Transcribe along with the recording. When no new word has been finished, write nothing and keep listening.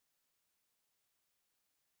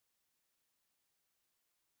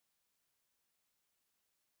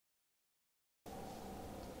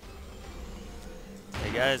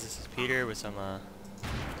guys, this is Peter with some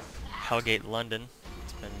HELLGATE London.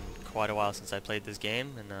 It's been quite a while since I played this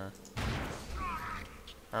game, and I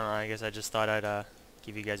don't know, I guess I just thought I'd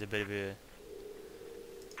give you guys a bit of a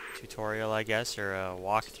tutorial, I guess, or a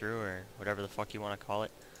walkthrough, or whatever the fuck you want to call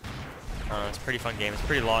it. I don't know, it's a pretty fun game. It's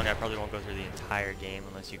pretty long. I probably won't go through the entire game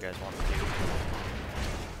unless you guys want me to.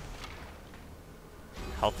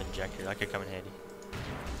 Health injector, that could come in handy.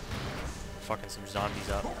 Fucking some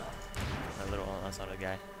zombies up. Oh, that's not a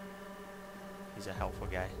guy. He's a helpful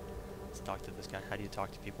guy. Let's talk to this guy. How do you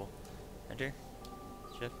talk to people? Enter?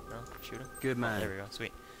 Shift? No? Shoot him? Good man. Oh, there we go.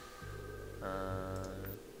 Sweet.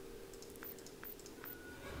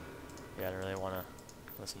 Yeah, I don't really want to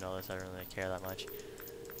listen to all this. I don't really care that much.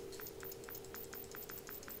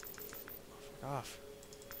 Fuck off.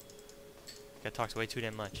 This guy talks way too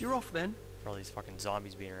damn much. You're off then. For all these fucking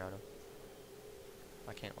zombies being around him.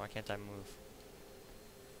 Why can't I move?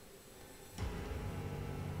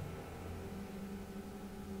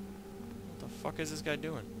 What the fuck is this guy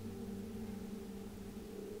doing?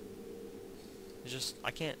 It's just, I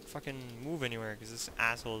can't fucking move anywhere because this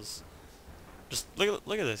asshole's just, look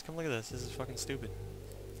at this, come look at this. This is fucking stupid.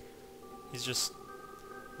 He's just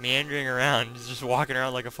meandering around. He's just walking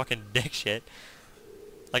around like a fucking dick shit.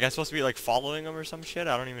 Like I'm supposed to be like following him or some shit,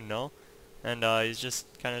 I don't even know. And he's just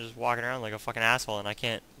kind of just walking around like a fucking asshole, and I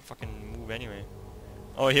can't fucking move anyway.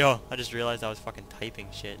 Oh yo, I just realized I was fucking typing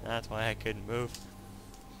shit. That's why I couldn't move.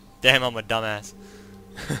 Damn, I'm a dumbass.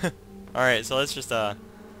 Alright, so let's just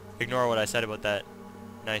ignore what I said about that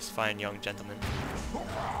nice, fine young gentleman.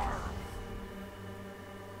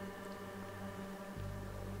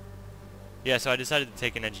 Yeah, so I decided to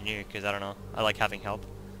take an engineer because I don't know, I like having help.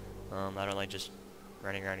 I don't like just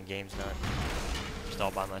running around in games, not just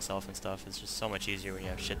all by myself and stuff. It's just so much easier when you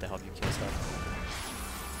have shit to help you kill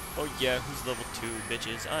stuff. Oh yeah, who's level 2,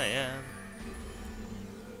 bitches? I am.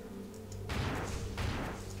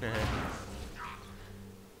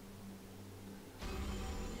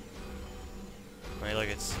 Wait, look,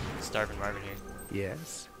 it's Starvin' Marvin here.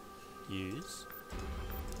 Yes. Yes.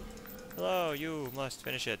 Hello, you must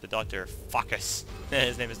finish it. The Dr. Focus.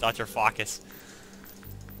 His name is Dr. Focus.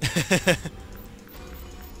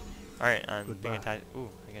 Alright, I'm being attacked. Ooh,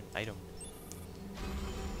 I get an item.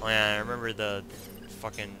 Oh yeah, I remember the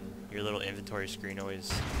fucking, your little inventory screen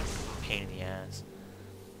always a pain in the ass.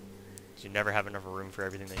 Cause you never have enough room for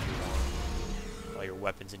everything that you want. All your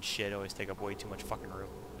weapons and shit always take up way too much fucking room.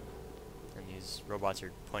 And these robots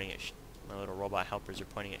are pointing at my little robot helpers are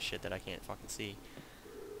pointing at shit that I can't fucking see.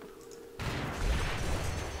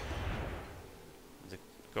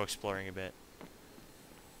 Go exploring a bit.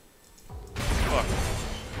 Fuck.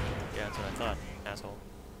 Yeah, that's what I thought, asshole.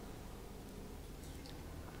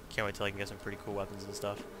 Can't wait till I can get some pretty cool weapons and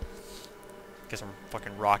stuff. Get some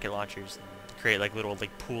fucking rocket launchers and create like little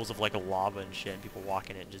like pools of like lava and shit, and people walk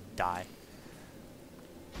in it and just die.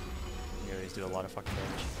 You always do a lot of fucking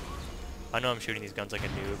damage. I know I'm shooting these guns like a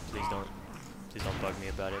noob. Please don't bug me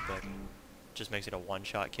about it, but it just makes it a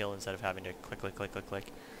one-shot kill instead of having to click, click, click, click, click.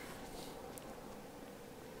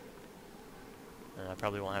 I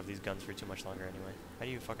probably won't have these guns for too much longer anyway. How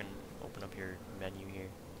do you fucking open up your menu here?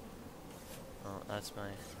 Oh, that's my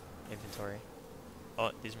inventory.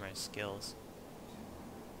 Oh, these are my skills.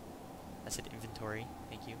 I said inventory.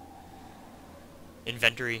 Thank you.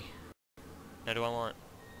 Inventory. Now what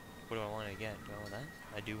do I want to get? Do I want that?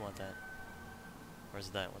 I do want that. Where's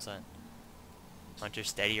that? What's that? Hunter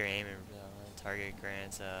steady your aim and target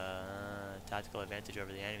grants tactical advantage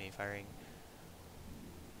over the enemy. Firing.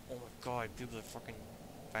 Oh my god, people are fucking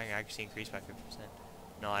firing accuracy increased by 50%.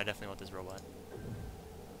 No, I definitely want this robot.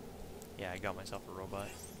 Yeah, I got myself a robot.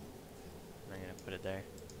 I'm gonna put it there.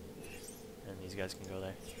 And these guys can go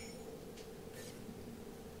there.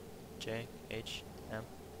 J, H, M,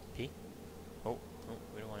 P? Oh,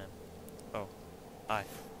 we don't want M. Oh, I.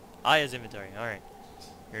 I is inventory, alright.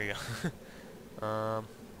 Here we go.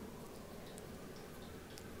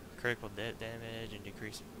 Critical damage and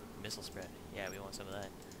decreased missile spread. Yeah, we want some of that.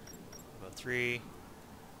 About 3.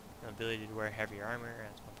 Ability to wear heavier armor.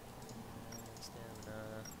 That's 1.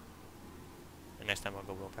 Stamina. And next time I'll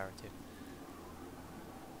go willpower too.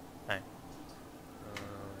 Alright.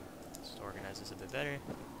 Let's organize this a bit better.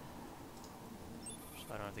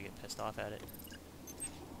 So I don't have to get pissed off at it.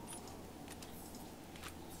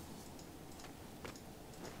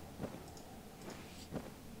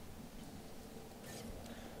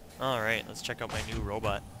 Alright, let's check out my new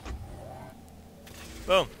robot.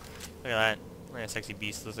 Boom! Look at that. Look at that sexy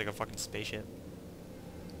beast. Looks like a fucking spaceship.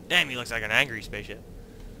 Damn, he looks like an angry spaceship.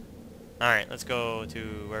 Alright, let's go to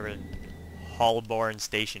wherever. Holborn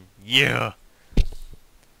Station. Yeah!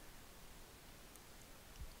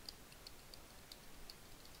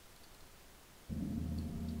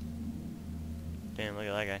 Damn, look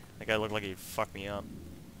at that guy. That guy looked like he'd fuck me up.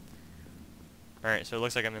 Alright, so it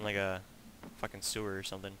looks like I'm in like a fucking sewer or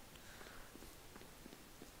something.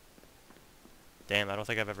 Damn, I don't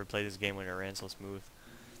think I've ever played this game when it ran so smooth.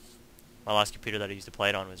 My last computer that I used to play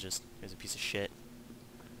it on was a piece of shit.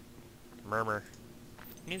 Murmur.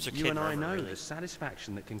 Names are You Kid and I Murmur, know really. the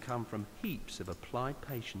satisfaction that can come from heaps of applied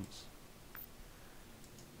patience.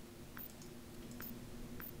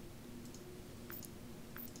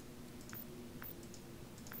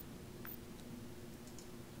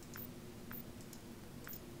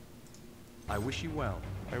 I wish you well.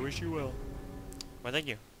 I wish you well. Well, thank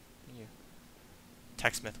you. Thank you.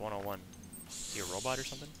 TechSmith 101. Is he a robot or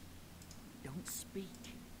something? Don't speak.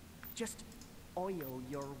 Just oil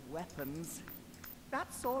your weapons.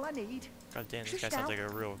 That's all I need. God damn, this Shush guy sounds now.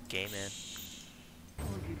 like a real gay man. Oh,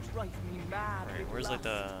 you drive me mad. Alright, with where's like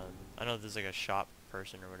lust. I know there's like a shop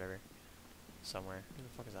person or whatever. Somewhere. Who the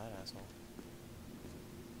fuck is that asshole?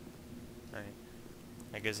 Alright.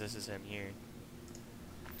 I guess this is him here.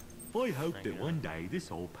 I hope Hang that on. one day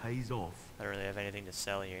this all pays off. I don't really have anything to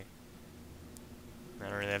sell here. I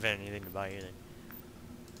don't really have anything to buy either.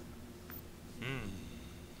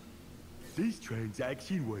 This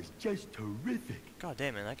transaction was just terrific. God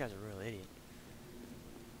damn, man, that guy's a real idiot.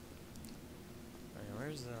 Alright,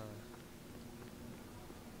 where's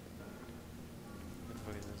what the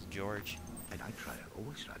fuck is this? George. And I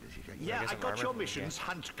always try to see that. I Yeah, guess I I'm got armored. your missions,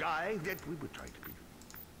 Hunt Guy, that we were trying to be.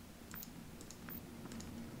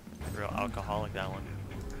 Real alcoholic, that one.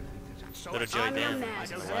 So Little Joey I Dan. I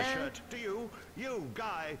He's know in my the shirt. Do you? You,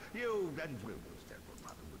 Guy, you, then we'll that will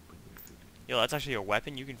probably would bring me food. Yo, that's actually a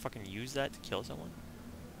weapon? You can fucking use that to kill someone?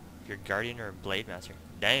 If you're a guardian or a blade master.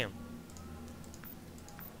 Damn.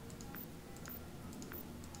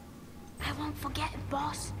 I won't forget it,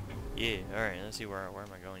 boss. Yeah, alright, let's see where am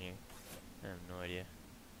I going here? I have no idea.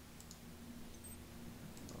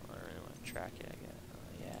 Oh, I don't really want to track it, I guess.